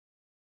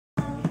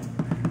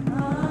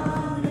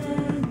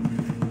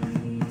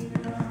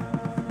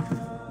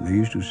They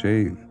used to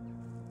say,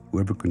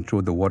 whoever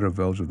controlled the water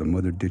valves of the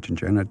mother ditch in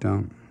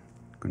Chinatown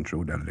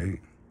controlled LA.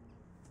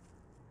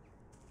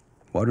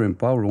 Water and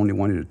power only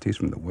wanted a taste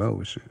from the well,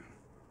 we said.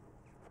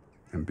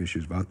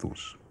 Ambitious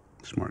vatos,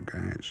 smart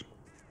guys.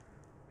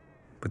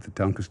 But the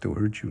town could still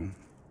hurt you,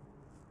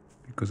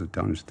 because the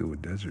town is still a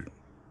desert.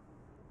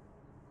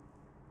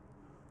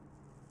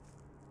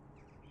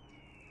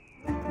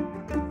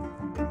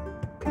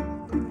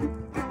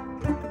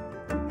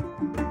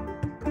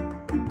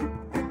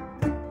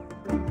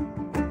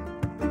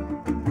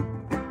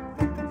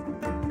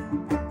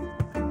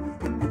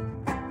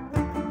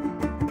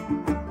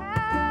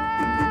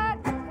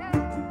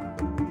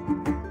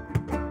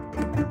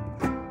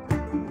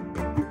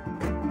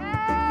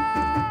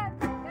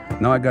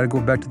 Now I gotta go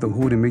back to the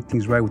hood and make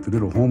things right with the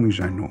little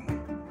homies I know.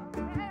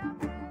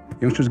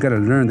 Youngsters gotta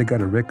learn, they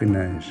gotta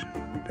recognize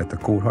that the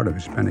cold heart of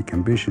Hispanic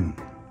ambition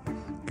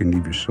can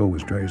leave your soul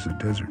as dry as the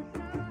desert.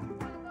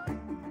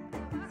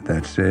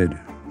 That said,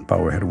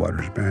 power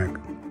headwaters back,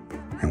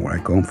 and where I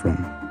come from,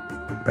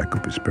 back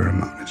up is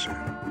paramount, I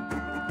said.